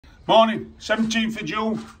Morning, 17th of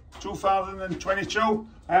June 2022.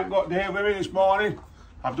 I haven't got Dave with me this morning.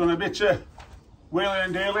 I've done a bit of wheeling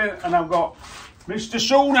and dealing and I've got Mr.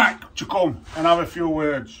 Sunak to come and have a few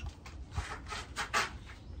words.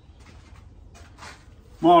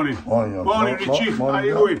 Morning. Morning, Morning Richie. How are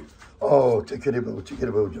you doing? Oh, take it about,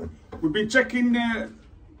 John. We've been taking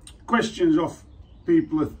questions off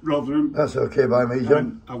people at Rotherham. That's okay by me,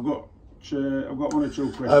 John. I've got one or two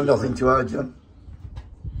questions. I have nothing to add, John.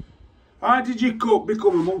 How did you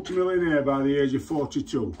become a multimillionaire by the age of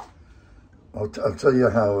 42? I'll tell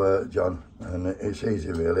you how, John, and it's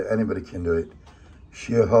easy really, anybody can do it.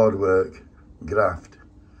 Sheer hard work, graft,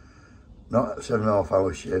 not 7.5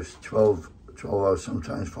 hour shifts, 12 hours,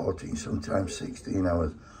 sometimes 14, sometimes 16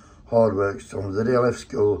 hours. Hard work, from the day I left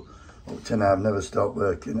school up to now, I've never stopped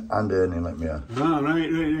working and earning, let me add. Ah,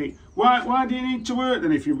 right. Why do you need to work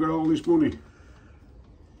then if you've got all this money?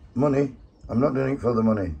 Money? I'm not doing it for the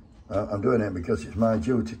money. I'm doing it because it's my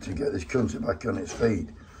duty to get this country back on its feet.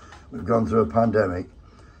 We've gone through a pandemic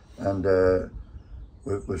and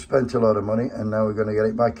we've spent a lot of money and now we're going to get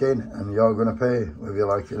it back in and you're going to pay whether you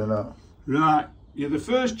like it or not. Right. You're the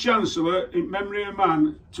first Chancellor in memory of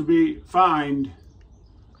man to be fined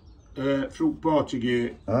through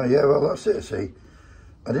Portugate. Oh yeah, well that's it, see.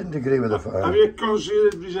 I didn't agree with the fine. Have you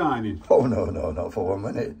considered resigning? Oh no, not for 1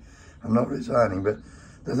 minute. I'm not resigning, but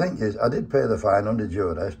the thing is, I did pay the fine under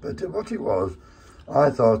duress, but what it was,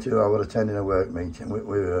 I thought, I was attending a work meeting.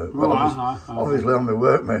 Obviously I'm my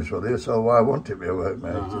workmates with you, so why won't it be a work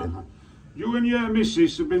meeting? You and your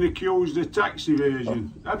missus have been accused of tax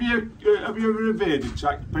evasion. Have you ever evaded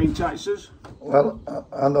paying taxes? Well,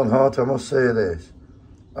 hand on heart, I must say this.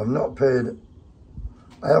 I have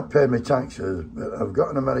paid my taxes, but I've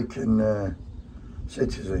got an American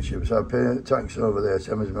citizenship, so I pay tax over there,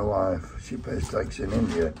 same as my wife. She pays tax in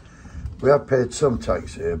India. We have paid some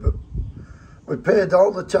tax here, but we paid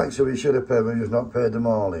all the tax that we should have paid, we've just not paid them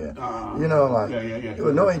all here. You know, like, there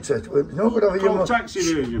was no interest. It's no good having your money. Tax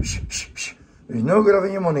evasion. It's no good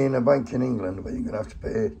having your money in a bank in England, but you're going to have to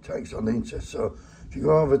pay tax on the interest. So if you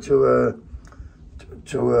go over to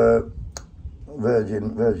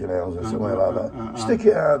Virgin Isles or somewhere like that, stick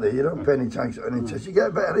it out there, you don't pay any tax on interest, you get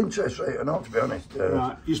a better interest rate or not, to be honest.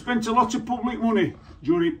 Right. You spent a lot of public money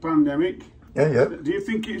during the pandemic. Yeah. Do you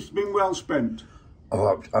think it's been well spent?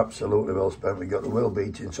 Oh, absolutely well spent. We got the world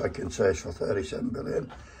beating second stage for 37 billion.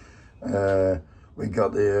 We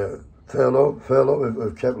got the furlough.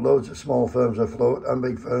 We've kept loads of small firms afloat and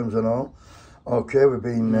big firms and all. Okay, we've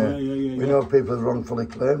been, we know people are wrongfully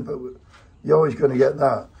claimed, but you're always going to get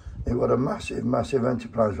that. It was a massive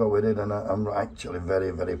enterprise what we did, and I'm actually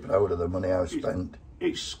very, very proud of the money I've spent.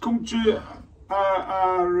 It's come to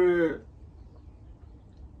our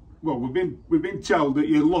well, we've been told that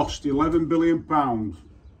you lost £11 billion.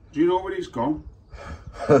 Do you know where it's gone?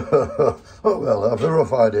 Oh well, I have a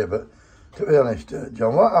rough idea, but to be honest,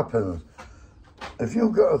 John, what happens if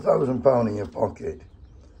you've got £1,000 in your pocket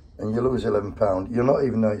and you lose £11? You'll not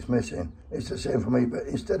even know it's missing. It's the same for me, but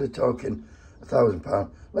instead of talking £1,000,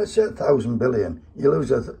 let's say 1,000 billion. You have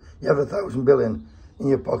 1,000 billion in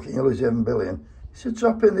your pocket, you lose 11 billion. It's a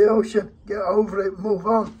drop in the ocean. Get over it, move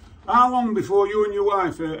on. How long before you and your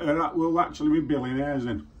wife will actually be billionaires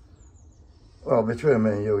then? Well, between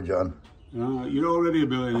me and you, John. You're already a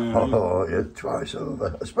billionaire. Oh, yeah, twice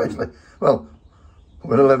over. Especially, well,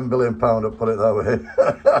 with £11 billion, I'll put it that way.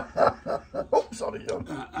 Oh, sorry, John.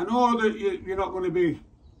 I know that you're not going to be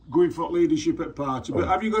going for leadership at party, but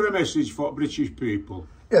have you got a message for British people?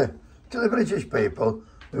 Yeah, to the British people,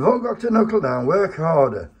 we've all got to knuckle down, work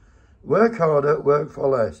harder, work for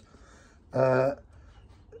less.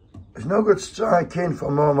 There's no good striking for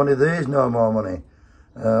more money. There is no more money.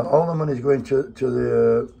 All the money's going to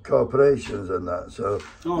the corporations and that. So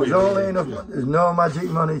there's only enough. There's no magic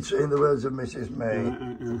money, in the words of Mrs. May.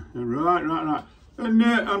 Right. And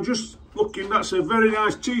I'm just looking. That's a very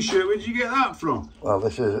nice T-shirt. Where did you get that from? Well,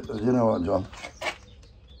 this is. You know what, John?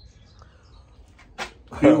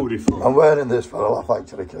 Beautiful. I'm wearing this for a laugh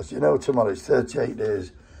actually, because tomorrow it's 38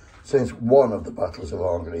 days since one of the battles of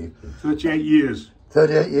Hungary. 38 years.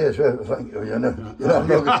 38 years, thank you.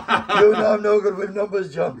 I'm no good with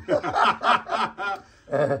numbers, John.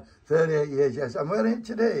 38 years, yes. I'm wearing it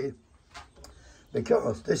today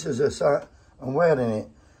because this is a sign. I'm wearing it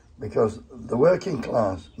because the working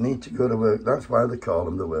class need to go to work. That's why they call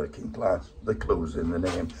them the working class. The clue's in the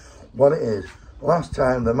name. What it is, last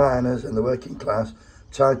time the miners and the working class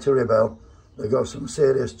tried to rebel, they got some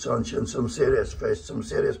serious truncheon, some serious fist, some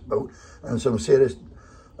serious boot, and some serious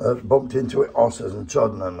bumped into it, horses and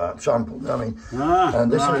trodden and that, trampled. I mean,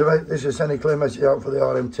 and this is sending a clear message out for the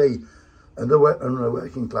RMT. and the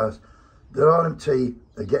working class, the RMT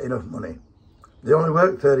are getting enough money. They only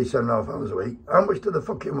work 37.5 hours a week. How much do they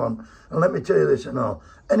fucking want? And let me tell you this and all.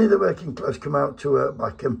 Any of the working class come out to work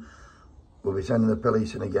back them, we'll be sending the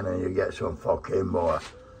police in again and you get some fucking more.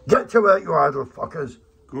 Get to work, you idle fuckers.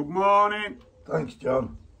 Good morning. Thanks,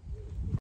 John.